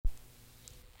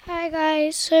Hi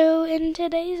guys, so in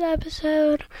today's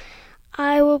episode,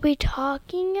 I will be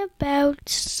talking about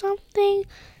something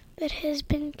that has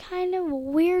been kind of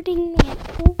weirding me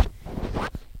out.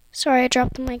 Sorry, I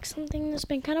dropped the mic. Something that's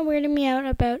been kind of weirding me out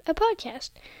about a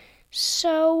podcast.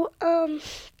 So, our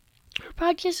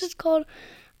podcast is called,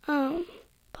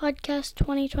 Podcast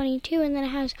 2022, and then it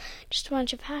has just a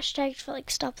bunch of hashtags for,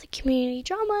 Stop the Community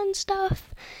Drama and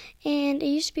stuff, and it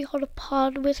used to be called a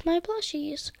pod with my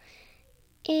plushies.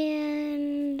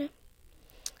 And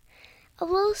a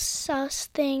little sus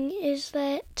thing is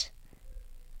that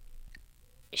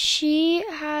she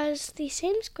has the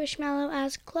same Squishmallow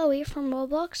as Chloe from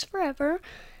Roblox Forever,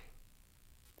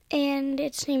 and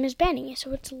its name is Benny,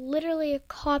 so it's literally a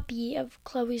copy of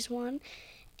Chloe's one,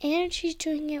 and she's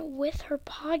doing it with her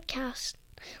podcast,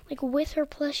 with her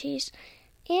plushies.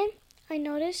 And I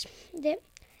noticed that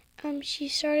she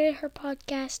started her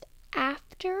podcast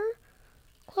after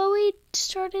Chloe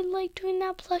started doing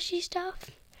that plushy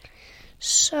stuff.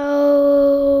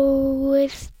 So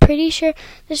it's pretty sure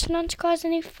this not to cause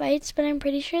any fights, but I'm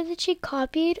pretty sure that she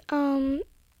copied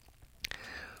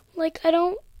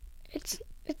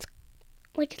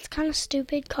it's kind of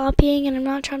stupid copying, and I'm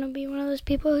not trying to be one of those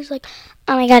people who's like,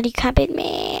 oh my god, you copied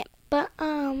me. But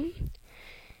I'm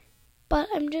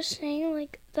just saying,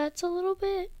 that's a little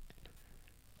bit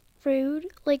rude.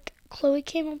 Chloe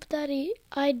came up with that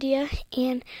idea,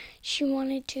 and she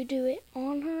wanted to do it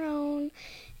on her own,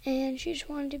 and she just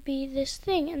wanted to be this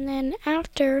thing. And then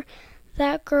after,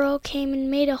 that girl came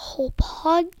and made a whole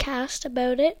podcast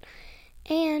about it,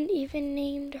 and even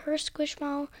named her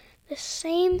Squishmallow the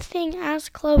same thing as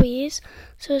Chloe's,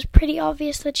 so it's pretty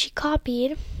obvious that she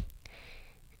copied.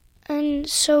 And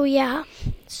so yeah.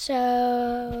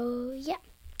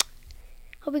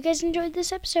 Hope you guys enjoyed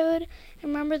this episode.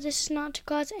 And remember, this is not to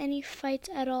cause any fights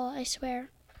at all, I swear.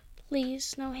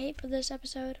 Please, no hate for this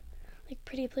episode.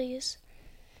 Pretty please.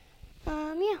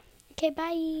 Yeah. Okay,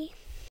 bye.